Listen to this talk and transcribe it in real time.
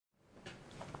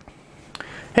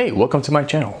Hey, welcome to my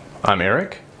channel. I'm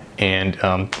Eric, and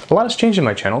a lot has changed in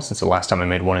my channel since the last time I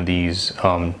made one of these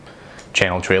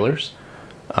channel trailers.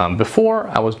 Before,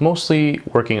 I was mostly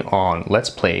working on Let's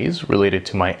Plays related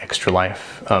to my Extra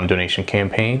Life donation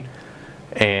campaign,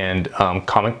 and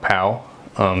Comic Pow.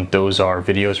 Those are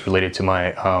videos related to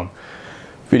my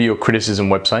video criticism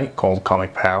website called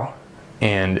Comic Pow,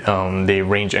 and they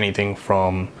range anything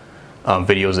from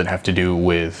videos that have to do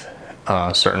with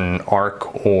certain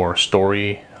arc or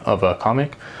story of a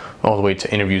comic, all the way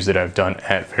to interviews that I've done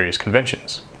at various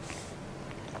conventions.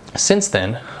 Since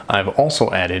then, I've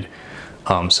also added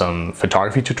some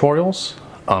photography tutorials.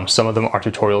 Some of them are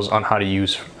tutorials on how to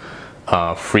use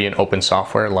free and open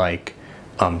software like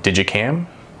Digicam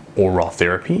or Raw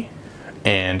Therapy,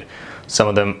 and some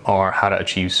of them are how to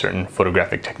achieve certain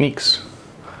photographic techniques.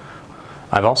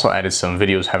 I've also added some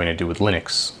videos having to do with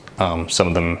Linux. Some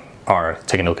of them are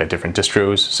taking a look at different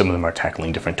distros, some of them are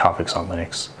tackling different topics on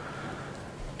Linux.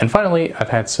 And finally, I've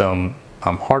had some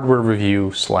hardware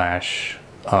review slash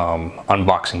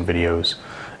unboxing videos,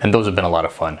 and those have been a lot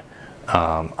of fun.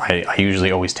 I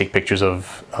usually always take pictures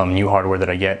of new hardware that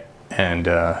I get, and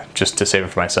just to save it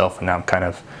for myself, and now I'm kind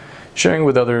of sharing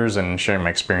with others and sharing my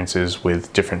experiences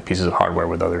with different pieces of hardware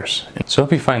with others. So I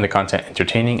hope you find the content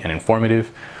entertaining and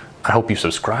informative. I hope you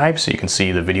subscribe so you can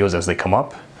see the videos as they come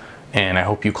up. And I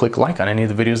hope you click like on any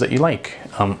of the videos that you like.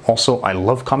 Also, I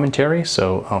love commentary,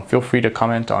 so feel free to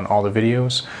comment on all the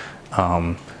videos.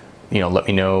 Let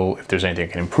me know if there's anything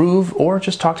I can improve, or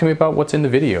just talk to me about what's in the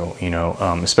video.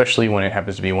 Especially when it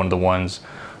happens to be one of the ones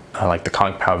like the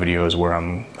Comic Pow videos where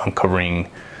I'm covering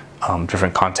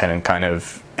different content and kind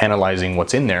of analyzing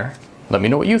what's in there. Let me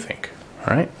know what you think.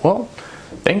 All right. Well,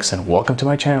 thanks and welcome to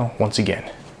my channel once again.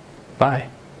 Bye.